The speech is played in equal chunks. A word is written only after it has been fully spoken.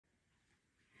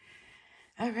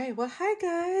All right, well, hi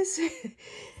guys.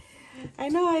 I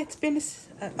know it's been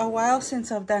a while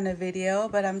since I've done a video,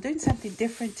 but I'm doing something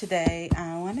different today.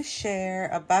 I want to share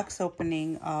a box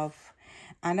opening of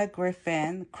Anna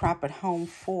Griffin Crop at Home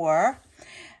 4.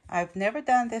 I've never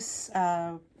done this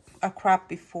a crop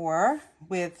before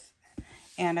with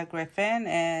Anna Griffin,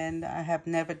 and I have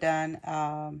never done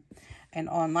an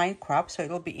online crop, so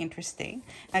it'll be interesting.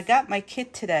 I got my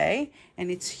kit today, and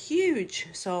it's huge,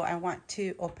 so I want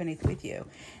to open it with you.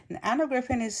 And Anna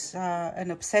Griffin is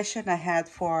an obsession I had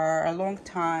for a long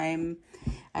time.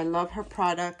 I love her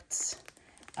products.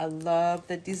 I love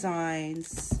the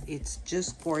designs. It's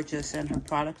just gorgeous, and her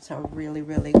products are really,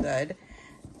 really good.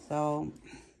 So,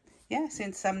 yeah,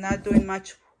 since I'm not doing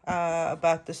much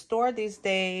about the store these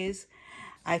days,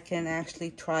 I can actually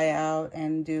try out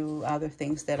and do other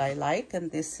things that I like,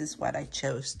 and this is what I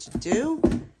chose to do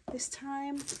this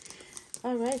time.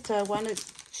 All right, so I want to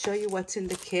show you what's in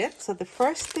the kit. So the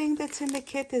first thing that's in the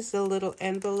kit is a little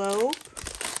envelope,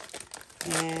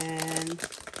 and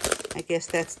I guess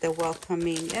that's the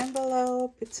welcoming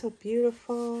envelope. It's so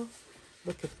beautiful.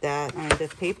 Look at that. I mean, the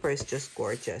paper is just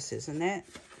gorgeous, isn't it?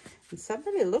 And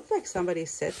it looked like somebody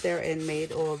sat there and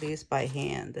made all these by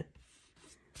hand.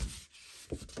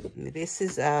 This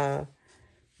is yeah,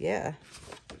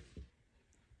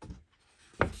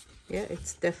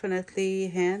 it's definitely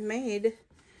handmade.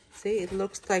 See, it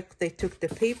looks like they took the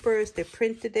papers, they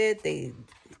printed it, they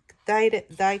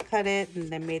die cut it, and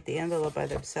they made the envelope by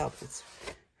themselves. It's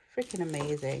freaking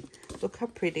amazing. Look how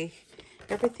pretty.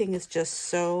 Everything is just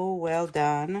so well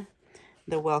done.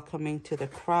 The welcoming to the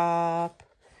crop,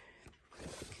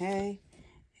 okay,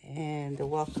 and the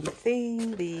welcome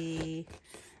thing, the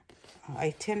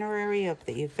itinerary of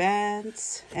the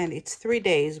events, and it's 3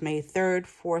 days, May 3rd,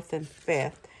 4th, and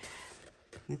 5th.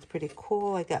 It's pretty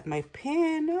cool. I got my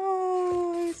pin.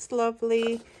 Oh, it's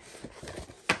lovely.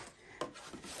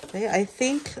 Okay, I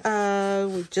think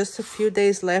with just a few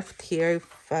days left here,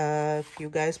 if you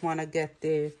guys want to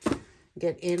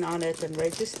get in on it and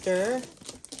register.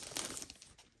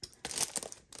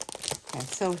 Okay,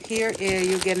 so here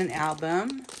you get an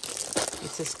album.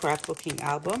 It's a scrapbooking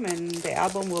album, and the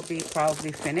album will be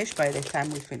probably finished by the time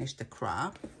we finish the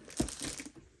crop.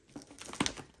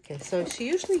 Okay, so she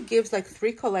usually gives like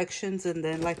 3 collections and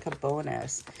then like a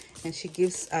bonus. And she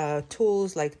gives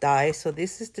tools like dies. So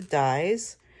this is the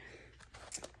dies.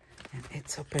 And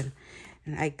it's open.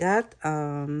 And I got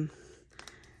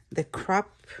the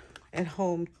Crop at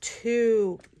Home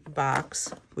 2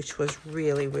 box, which was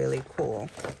really, really cool.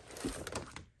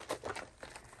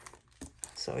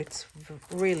 So it's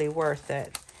really worth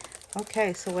it.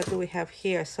 Okay, so what do we have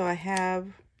here? So I have,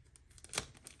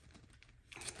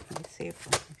 let me see,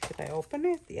 should I open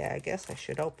it? Yeah, I guess I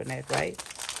should open it, right?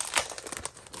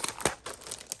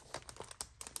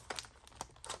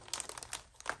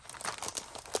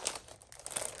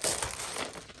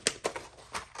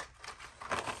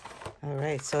 All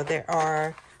right, so there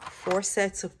are 4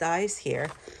 sets of dies here,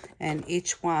 and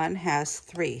each one has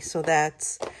 3. So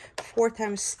that's 4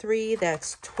 times 3,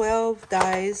 that's 12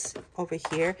 dies over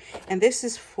here. And this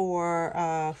is for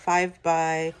 5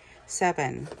 by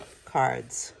 7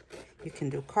 cards. You can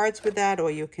do cards with that,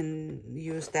 or you can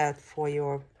use that for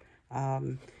your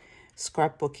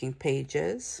scrapbooking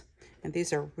pages. And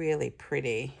these are really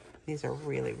pretty. These are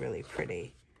really, really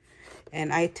pretty.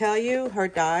 And I tell you, her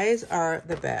dies are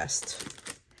the best.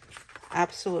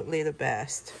 Absolutely the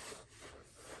best.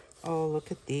 Oh, look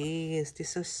at these.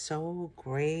 These are so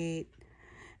great.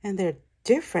 And they're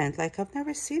different. Like, I've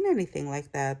never seen anything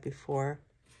like that before.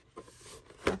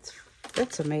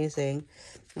 That's amazing.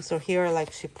 And so here,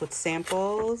 like, she put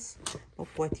samples of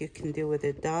what you can do with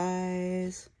the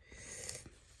dies.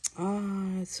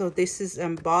 Oh, so this is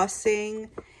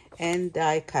embossing and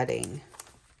die cutting.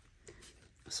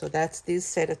 So that's this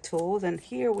set of tools. And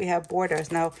here we have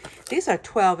borders. Now, these are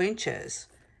 12 inches.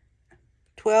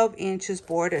 12 inches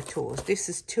border tools. This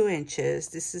is 2 inches.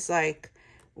 This is like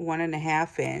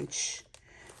 1.5 inch.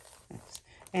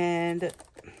 And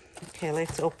okay,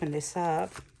 let's open this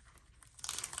up.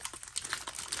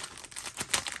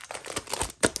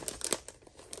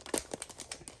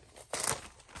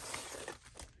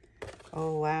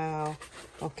 Oh, wow.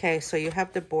 Okay, so you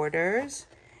have the borders,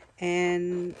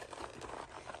 and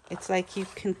it's like you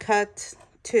can cut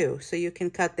 2. So you can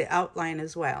cut the outline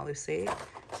as well, you see?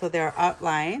 So there are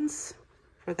outlines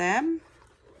for them,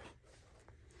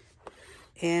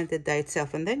 and the die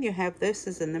itself. And then you have this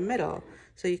is in the middle.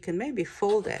 So you can maybe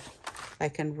fold it,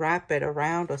 like, and wrap it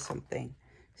around or something.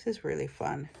 This is really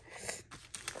fun.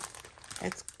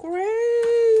 It's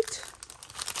great.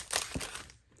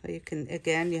 So you can,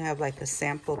 again, you have like a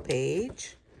sample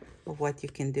page of what you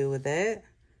can do with it.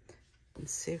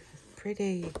 Let's see if it's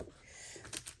pretty.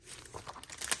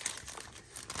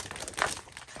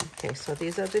 Okay, so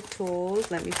these are the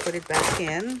tools. Let me put it back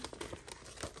in.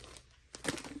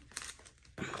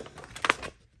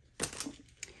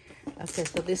 Okay,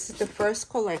 so this is the first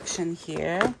collection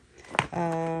here.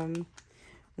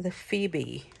 The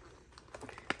Phoebe.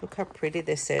 Look how pretty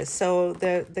this is. So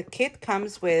the kit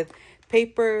comes with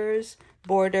papers,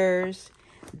 borders,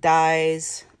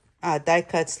 dies, die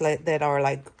cuts that are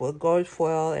like gold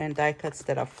foil, and die cuts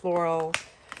that are floral.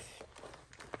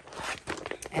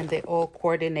 And they're all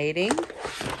coordinating.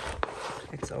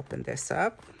 Let's open this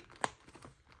up.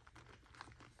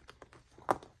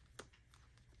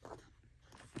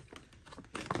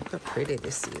 Look how pretty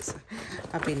this is.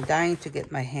 I've been dying to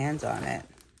get my hands on it.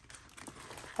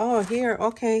 Oh, here,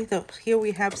 okay. Here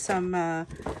we have some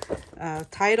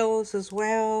titles as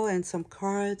well, and some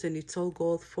cards, and it's all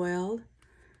gold foiled.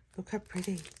 Look how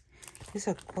pretty. These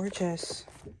are gorgeous.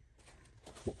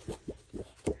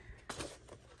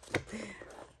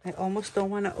 I almost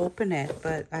don't want to open it,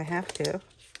 but I have to.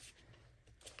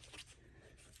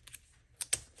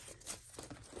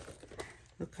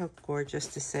 Look how gorgeous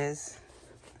this is.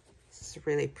 This is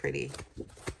really pretty.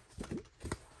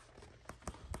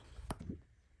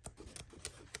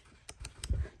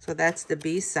 So that's the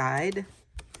B side.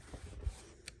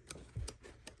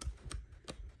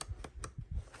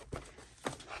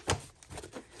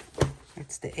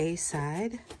 It's the A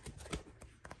side.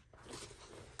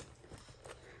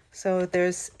 So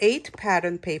there's 8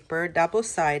 pattern paper,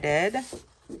 double-sided.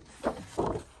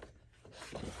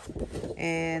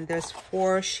 And there's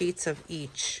 4 sheets of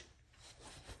each,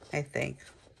 I think,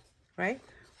 right?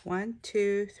 1,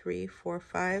 2, 3, 4,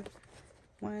 5.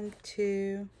 1,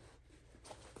 2.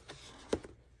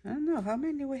 I don't know, how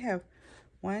many we have?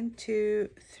 1, 2,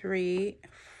 3,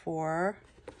 4,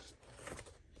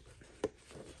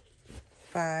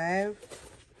 5,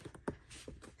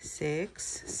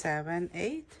 6, 7,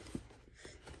 8.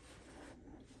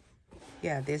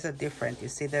 Yeah, these are different. You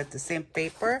see, they're the same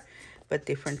paper, but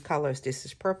different colors. This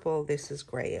is purple, this is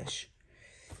grayish.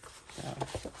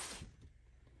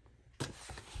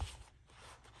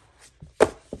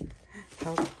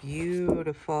 How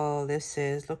beautiful this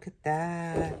is. Look at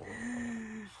that.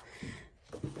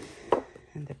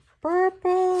 And the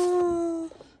purple.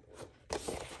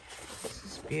 This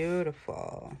is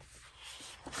beautiful.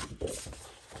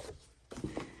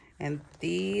 And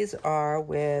these are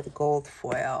with gold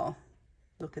foil.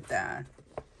 Look at that.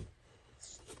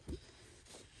 I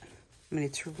mean,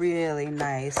 it's really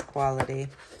nice quality.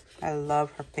 I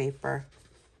love her paper.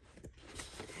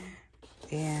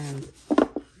 And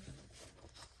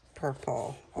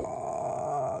purple.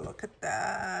 Oh, look at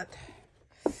that.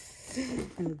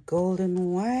 And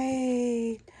golden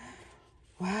white.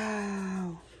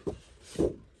 Wow.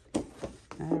 All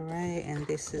right, and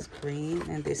this is green,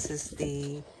 and this is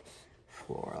the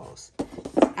florals.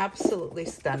 Absolutely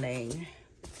stunning.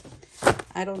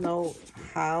 I don't know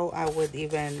how I would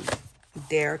even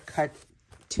dare cut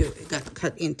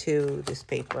into this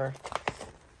paper.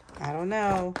 I don't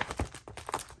know.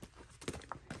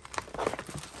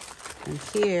 And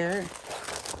here,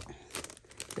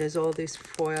 there's all these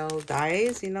foil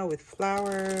dies, you know, with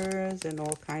flowers and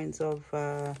all kinds of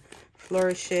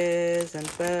flourishes and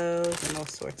bows and all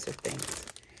sorts of things.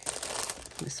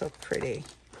 It's so pretty.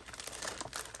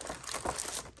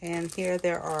 And here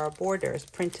there are borders,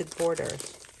 printed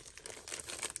borders.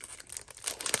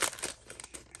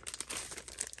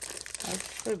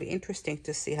 It would be interesting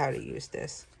to see how to use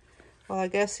this. Well, I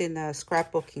guess in a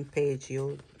scrapbooking page,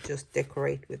 you'll just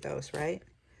decorate with those, right?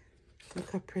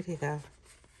 Look how pretty though.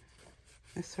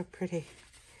 That's so pretty.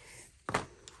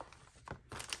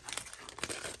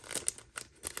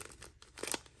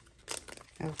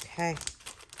 Okay.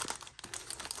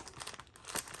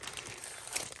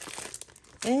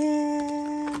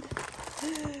 And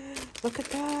look at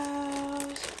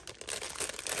those.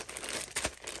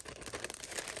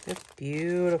 They're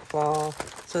beautiful.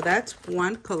 So that's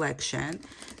one collection.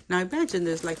 Now imagine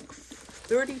there's like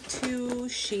 32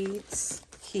 sheets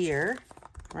here,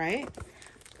 right?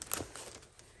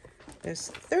 There's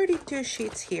 32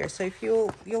 sheets here. So if you'll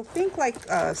think like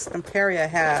Stamperia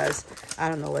has, I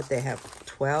don't know what they have,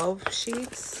 12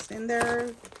 sheets in there.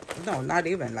 No, not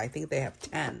even. I think they have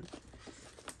 10.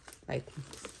 Like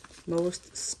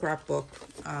most scrapbook,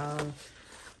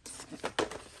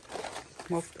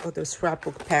 most of the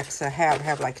scrapbook packs I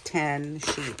have like 10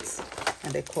 sheets,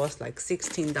 and they cost like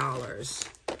 $16,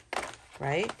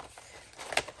 right?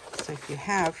 So if you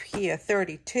have here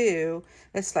 32,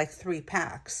 it's like 3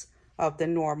 packs of the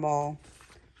normal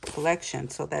collection.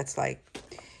 So that's like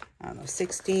I don't know,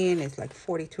 16 is like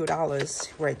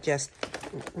 $42 right, just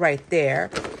right there,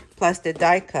 plus the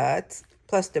die cuts,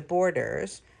 plus the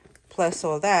borders, plus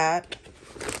all that.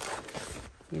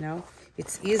 You know,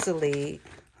 it's easily,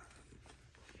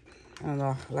 I don't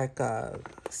know, like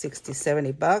 60,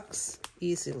 70 bucks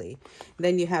easily.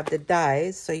 Then you have the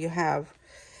dies, so you have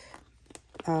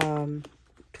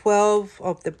 12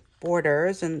 of the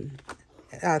borders and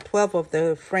 12 of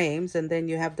the frames, and then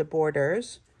you have the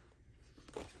borders.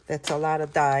 That's a lot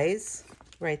of dies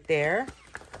right there.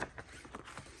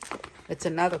 It's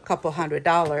another couple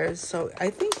 $100. So I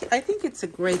think it's a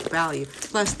great value.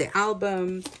 Plus the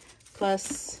album,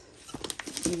 plus,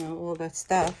 you know, all that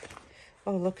stuff.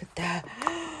 Oh, look at that.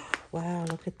 Wow,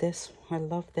 look at this. I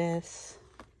love this.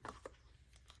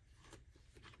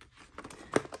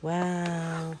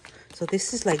 Wow. So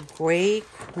this is like gray,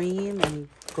 cream, and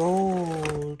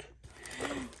gold.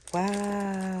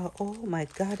 Wow. Oh my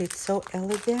God, it's so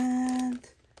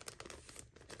elegant.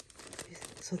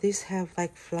 So these have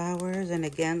like flowers, and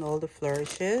again, all the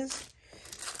flourishes.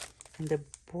 And the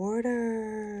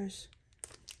borders.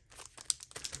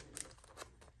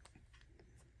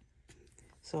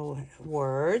 So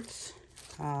words.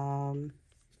 And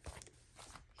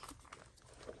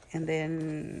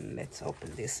then let's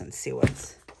open this and see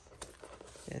what's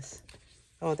this.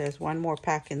 Oh, there's one more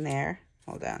pack in there.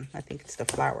 Hold on. I think it's the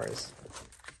flowers.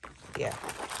 Yeah.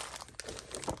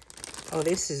 Oh,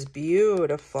 this is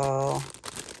beautiful.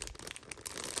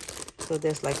 So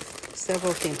there's like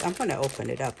several things. I'm going to open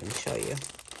it up and show you.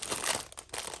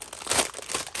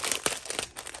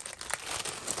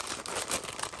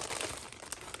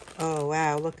 Oh,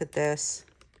 wow. Look at this.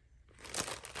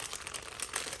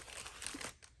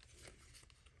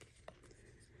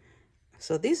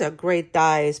 So these are great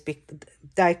die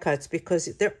cuts because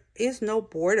there is no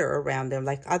border around them.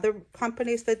 Like other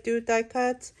companies that do die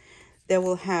cuts, they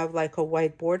will have like a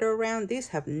white border around. These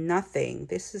have nothing.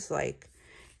 This is like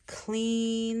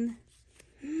clean.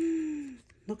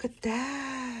 Look at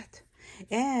that.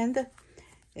 And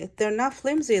they're not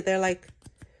flimsy. They're like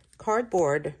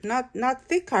cardboard. Not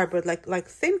thick cardboard, like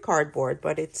thin cardboard,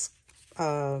 but it's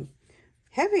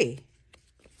heavy.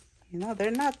 You know,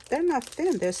 they're not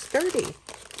thin. They're sturdy.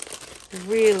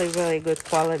 Really, really good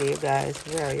quality, you guys.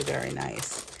 Very, very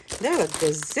nice. There are a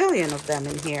gazillion of them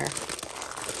in here.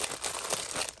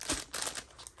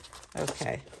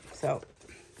 Okay, so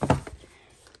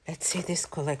let's see this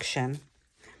collection.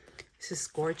 This is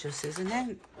gorgeous, isn't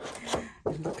it?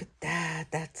 And look at that.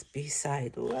 That's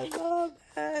B-side. Oh, I love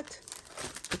that.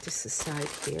 Put this aside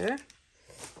here.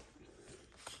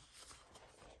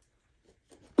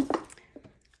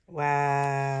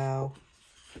 Wow.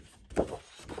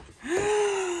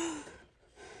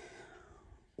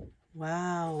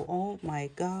 Wow. Oh my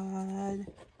God.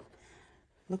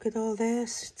 Look at all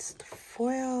this. It's the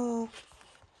foil.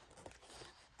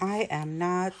 I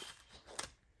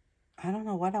don't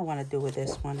know what I want to do with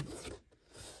this one.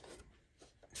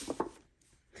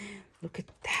 Look at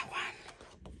that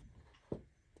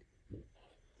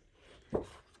one.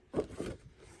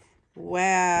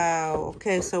 Wow.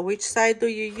 Okay, so which side do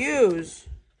you use?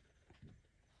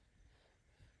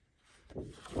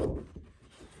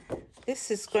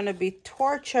 This is going to be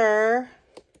torture.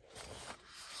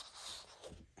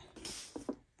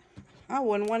 I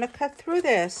wouldn't want to cut through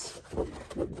this.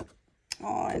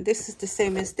 Oh, and this is the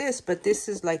same as this, but this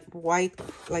is like white,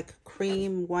 like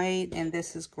cream white, and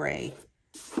this is gray.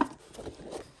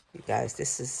 You guys,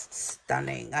 this is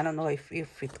stunning. I don't know if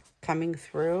it's coming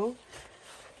through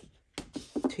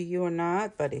to you or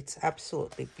not, but it's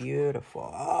absolutely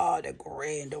beautiful. Oh, the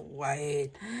gray and the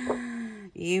white.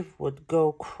 Eve would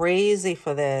go crazy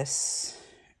for this.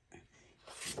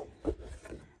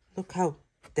 Look how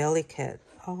delicate.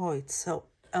 Oh, it's so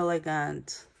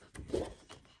elegant.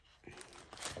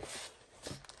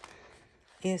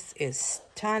 This is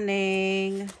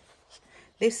stunning.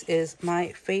 This is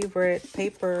my favorite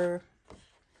paper.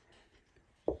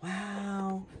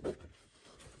 Wow.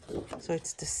 So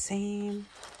it's the same,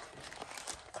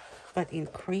 but in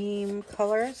cream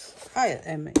colors. I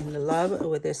am in love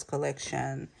with this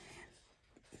collection.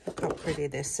 Look how pretty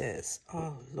this is.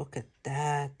 Oh, look at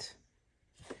that.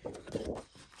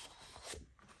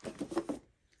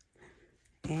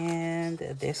 And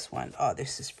this one. Oh,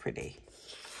 this is pretty.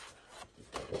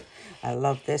 I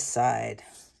love this side.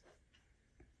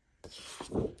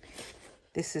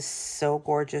 This is so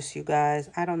gorgeous, you guys.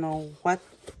 I don't know what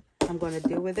I'm going to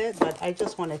do with it, but I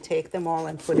just want to take them all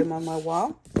and put them on my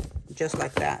wall. Just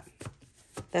like that.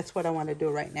 That's what I want to do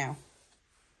right now.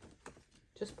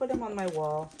 Just put them on my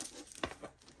wall.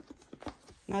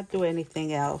 Not do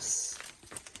anything else.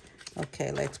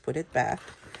 Okay, let's put it back.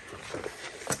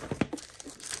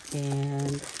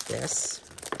 And this.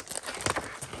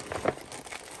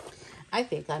 I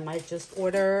think I might just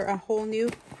order a whole new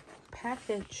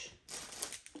package.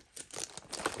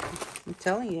 I'm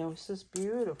telling you, this is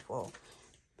beautiful.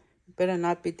 Better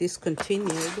not be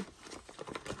discontinued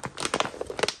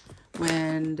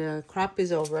when the crop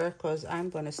is over, because I'm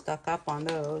going to stock up on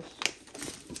those.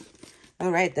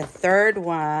 All right, the third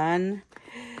one.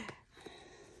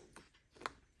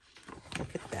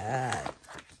 Look at that.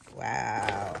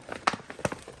 Wow.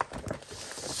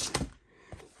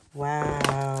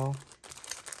 Wow.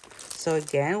 So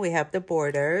again, we have the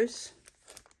borders.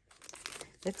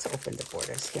 Let's open the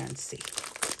borders here and see.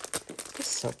 It's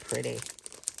so pretty.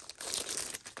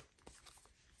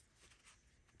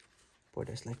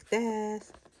 Borders like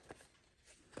this.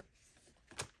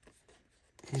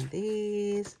 And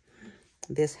these.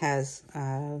 This has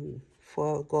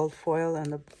gold foil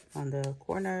on the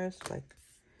corners, like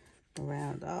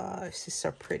around. Oh, this is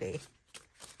so pretty.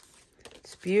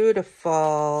 It's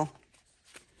beautiful.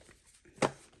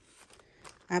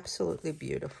 Absolutely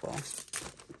beautiful.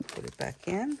 Put it back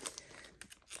in.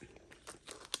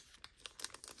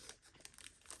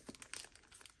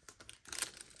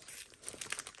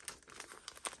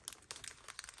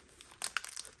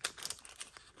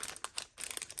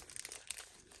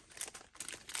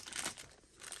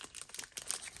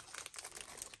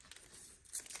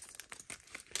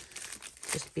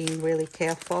 Just being really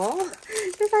careful.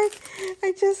 It's like,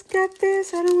 I just got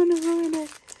this. I don't want to ruin it.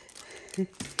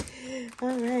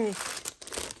 All right.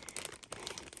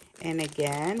 And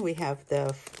again, we have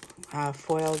the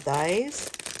foil die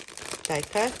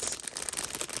cuts.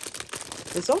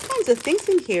 There's all kinds of things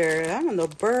in here. I don't know,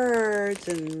 birds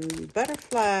and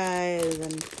butterflies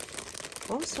and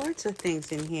all sorts of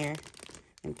things in here.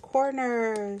 And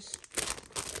corners.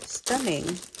 Stunning.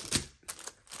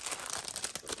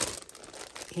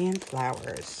 And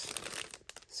flowers.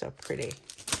 So pretty.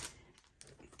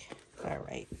 All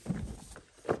right.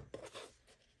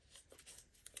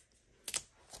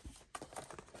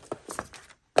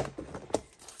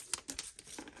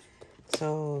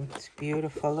 So it's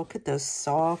beautiful. Look at those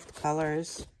soft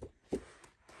colors.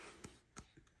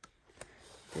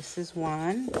 This is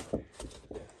one.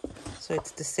 So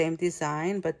it's the same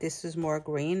design, but this is more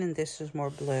green and this is more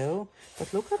blue.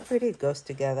 But look how pretty it goes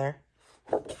together.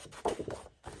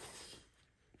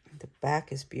 The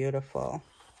back is beautiful.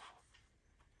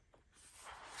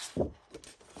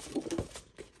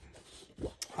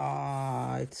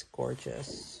 Ah, it's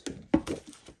gorgeous.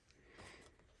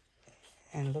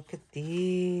 And look at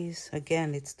these.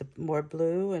 Again, it's the more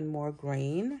blue and more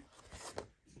green.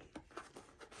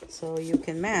 So you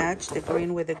can match the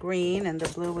green with the green and the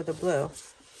blue with the blue.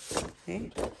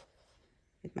 Okay?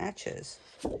 It matches.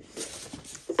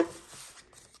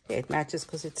 Yeah, it matches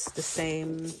because it's the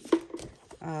same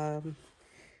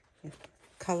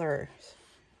colors.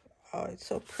 Oh, it's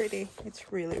so pretty.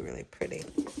 It's really, really pretty.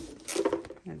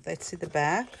 And let's see the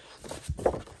back.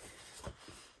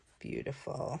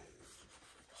 Beautiful.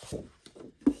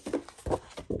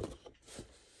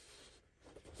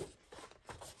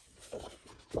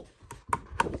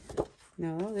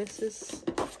 No, this is...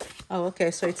 Oh, okay,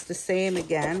 so it's the same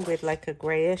again with like a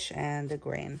grayish and a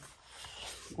green.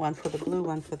 One for the blue,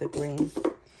 one for the green.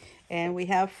 And we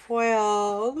have foil.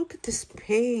 Oh, look at this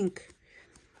pink.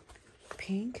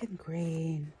 Pink and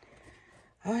green.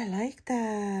 Oh, I like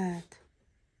that.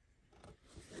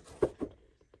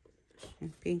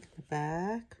 And pink in the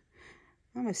back.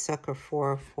 I'm a sucker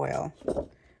for foil.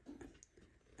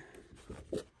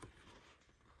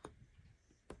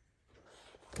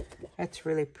 That's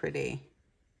really pretty.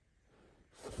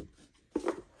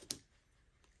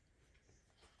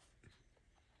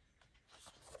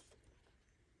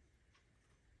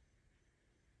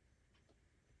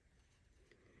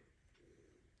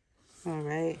 All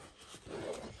right.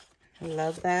 I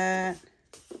love that.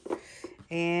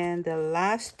 And the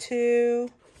last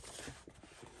two.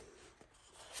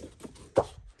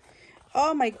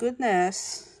 Oh my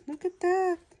goodness. Look at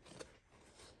that.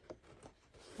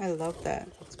 I love that.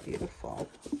 It's beautiful.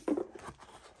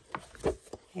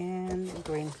 And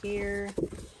green here.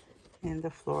 And the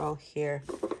floral here.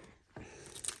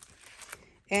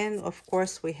 And of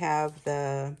course we have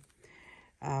the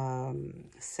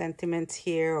sentiments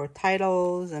here or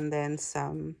titles, and then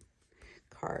some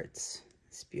cards.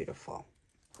 It's beautiful.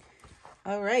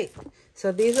 All right,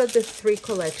 so these are the 3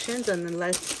 collections, and then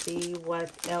let's see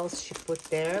what else she put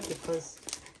there, because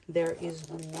there is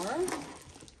more.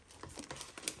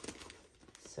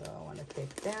 So I want to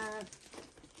take that.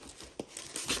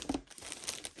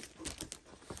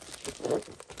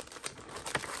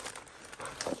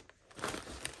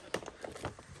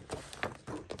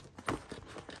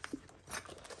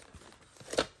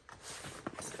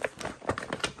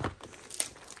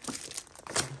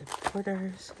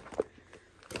 quarters.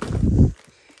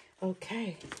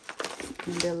 Okay,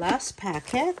 and the last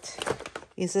packet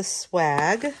is a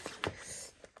swag.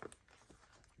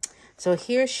 So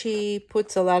here she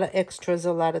puts a lot of extras,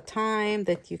 a lot of time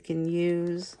that you can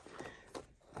use.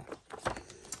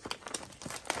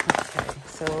 Okay,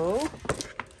 so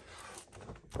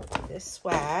this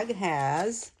swag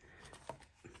has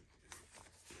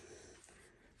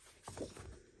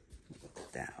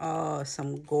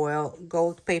some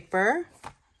gold paper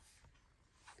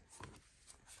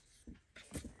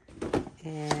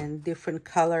and different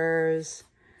colors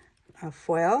of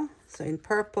foil. So in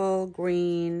purple,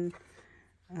 green,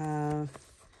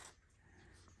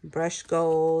 brush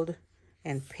gold,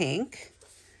 and pink.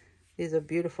 These are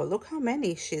beautiful. Look how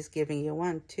many she's giving you.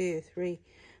 1, 2, 3,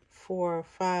 4,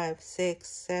 5, 6,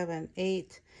 7,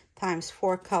 8 times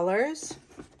 4 colors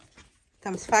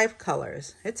times 5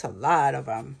 colors. It's a lot of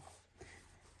them.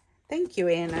 Thank you,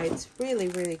 Anna. It's really,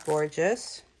 really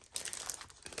gorgeous.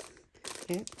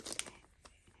 Okay.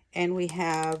 And we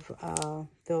have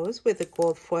those with the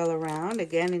gold foil around,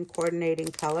 again in coordinating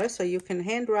color. So you can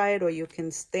handwrite, or you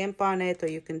can stamp on it, or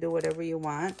you can do whatever you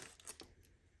want.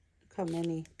 Look how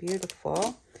many.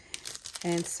 Beautiful.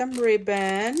 And some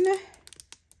ribbon.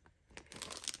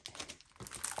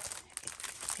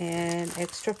 And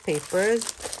extra papers.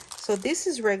 So this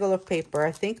is regular paper.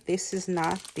 I think this is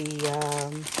not the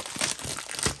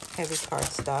heavy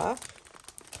cardstock.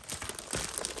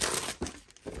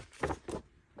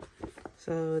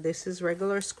 So this is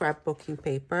regular scrapbooking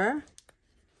paper.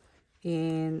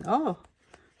 And oh,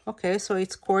 okay, so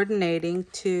it's coordinating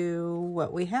to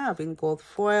what we have in gold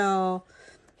foil,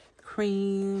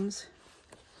 creams,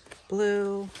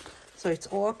 blue. So it's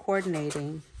all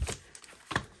coordinating.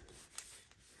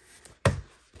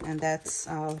 And that's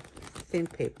thin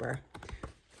paper.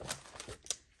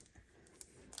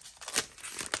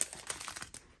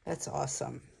 That's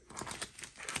awesome.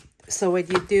 So when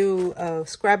you do a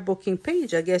scrapbooking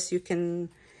page, I guess you can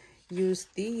use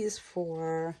these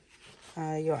for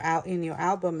in your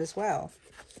album as well.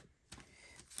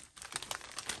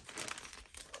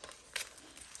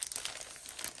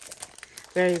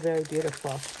 Very, very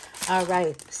beautiful. All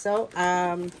right, so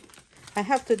I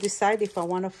have to decide if I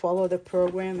want to follow the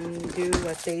program and do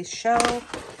what they show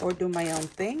or do my own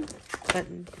thing. But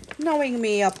knowing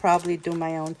me, I'll probably do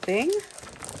my own thing.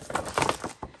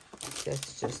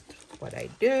 That's just what I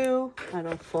do. I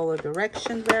don't follow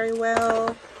direction very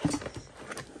well.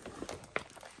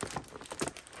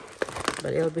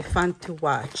 But it'll be fun to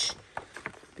watch.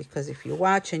 Because if you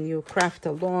watch and you craft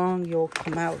along, you'll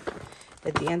come out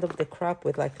at the end of the crop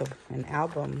with like an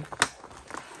album,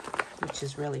 which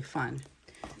is really fun.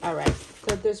 All right,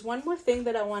 so there's one more thing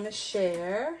that I want to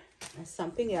share.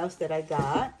 Something else that I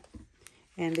got.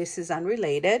 And this is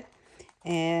unrelated.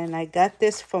 And I got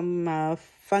this from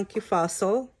Funky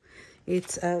Fossil.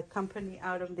 It's a company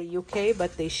out of the UK,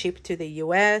 but they ship to the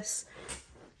US.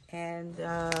 And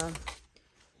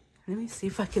let me see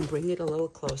if I can bring it a little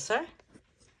closer.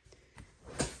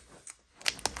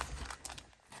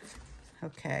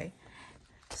 Okay.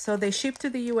 So they ship to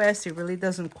the US. It really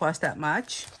doesn't cost that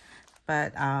much.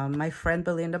 But my friend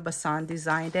Belinda Bassan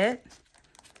designed it.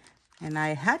 And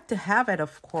I had to have it,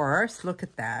 of course. Look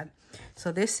at that.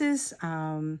 So this is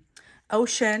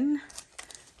Ocean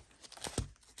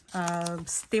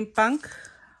Steampunk.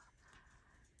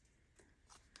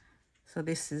 So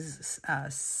this is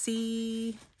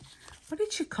sea. What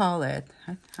did she call it?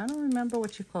 I don't remember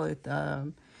what you call it.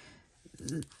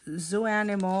 Zoo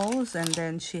animals, and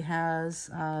then she has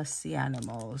sea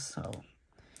animals. So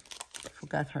I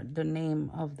forgot the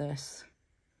name of this.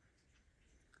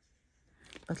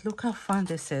 But look how fun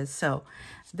this is. So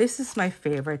this is my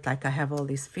favorite. Like I have all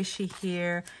these fishy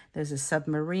here. There's a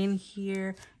submarine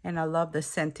here. And I love the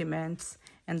sentiments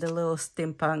and the little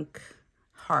steampunk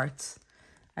hearts.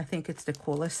 I think it's the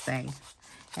coolest thing.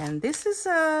 And this is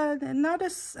not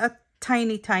a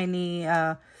tiny,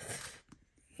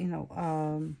 you know,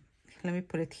 let me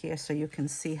put it here so you can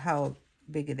see how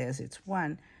big it is. It's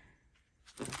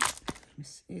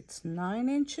 9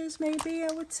 inches maybe,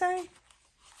 I would say.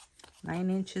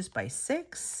 9 inches by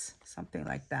 6, something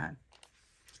like that.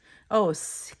 Oh,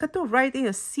 right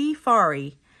here,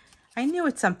 Safari. I knew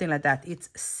it's something like that. It's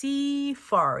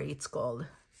Safari, it's called.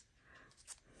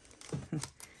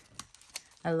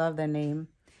 I love the name.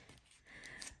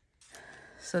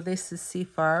 So this is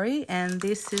Safari, and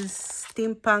this is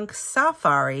Steampunk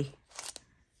Safari.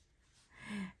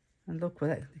 And look,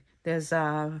 there's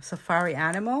safari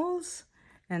animals,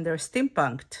 and they're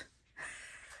steampunked.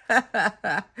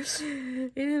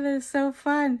 It is so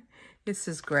fun. This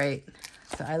is great.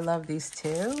 So I love these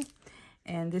two.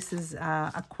 And this is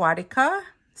Aquatica,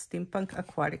 Steampunk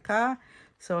Aquatica.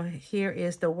 So here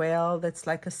is the whale that's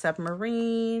like a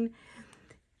submarine.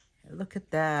 Look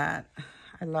at that.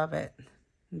 I love it.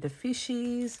 The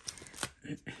fishies.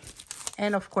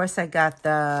 And of course I got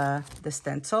the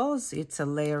stencils. It's a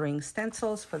layering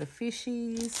stencils for the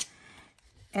fishies.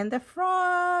 And the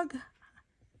frog.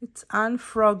 It's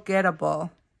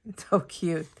unforgettable. It's so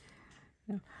cute.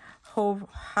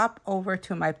 Hop over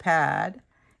to my pad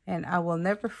and I will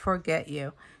never forget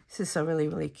you. This is so really,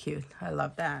 really cute. I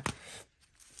love that.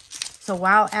 So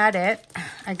while at it,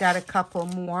 I got a couple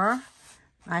more.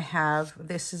 I have,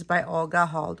 this is by Olga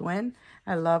Haldwin.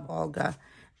 I love Olga.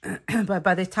 But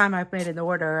by the time I made an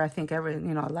order, I think a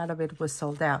lot of it was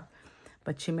sold out.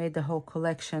 But she made the whole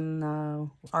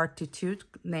collection, Artitude,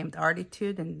 named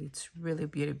Artitude, and it's really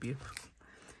beautiful.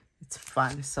 It's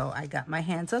fun. So I got my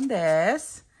hands on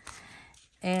this.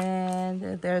 And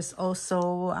there's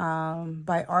also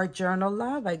by Art Journal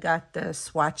Love, I got the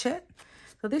Swatch It.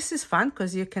 So this is fun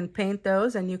because you can paint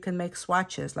those and you can make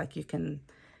swatches. Like you can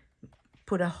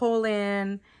put a hole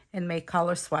in and make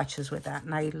color swatches with that.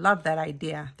 And I love that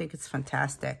idea. I think it's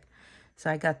fantastic. So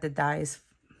I got the dies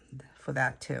for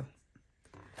that too.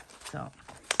 So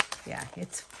yeah,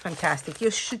 it's fantastic. You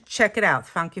should check it out.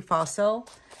 Funky Fossil.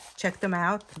 Check them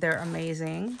out. They're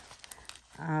amazing.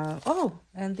 Oh,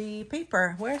 and the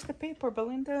paper. Where's the paper?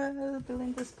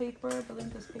 Belinda's paper. Here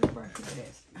it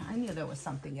is. I knew there was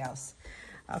something else.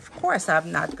 Of course,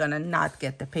 I'm not going to not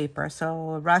get the paper.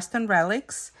 So, Rust and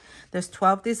Relics. There's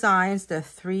 12 designs. There are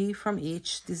 3 from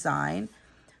each design.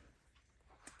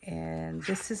 And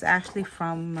this is actually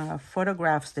from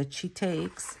photographs that she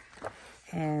takes.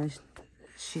 And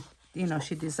she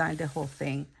designed the whole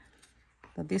thing.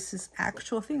 But this is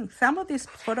actual thing. Some of these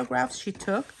photographs she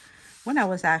took when I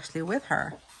was actually with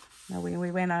her.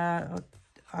 We went on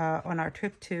our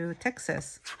trip to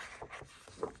Texas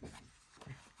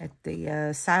at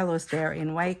the silos there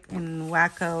in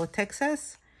Waco,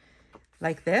 Texas,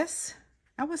 like this.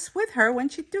 I was with her when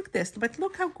she took this, but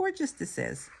look how gorgeous this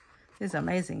is. This is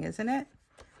amazing, isn't it?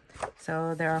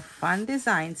 So there are fun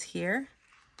designs here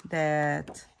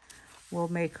that will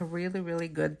make a really, really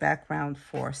good background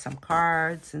for some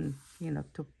cards and,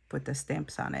 to put the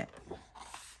stamps on it.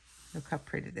 Look how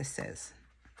pretty this is.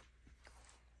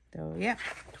 So yeah,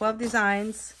 12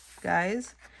 designs,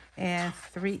 guys, and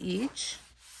 3 each.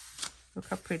 Look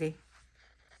how pretty.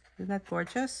 Isn't that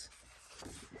gorgeous?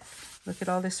 Look at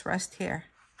all this rust here.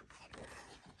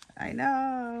 I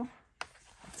know.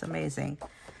 It's amazing.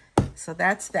 So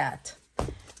that's that.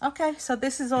 Okay, so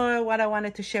this is all what I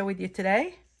wanted to share with you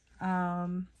today.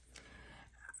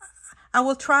 I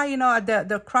will try,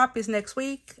 the crop is next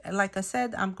week. Like I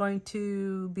said, I'm going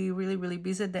to be really, really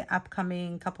busy the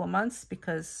upcoming couple of months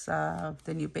because of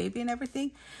the new baby and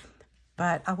everything.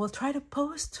 But I will try to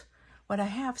post what I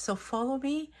have. So follow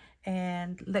me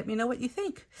and let me know what you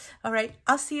think. All right,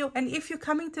 I'll see you. And if you're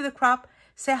coming to the crop,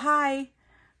 say hi.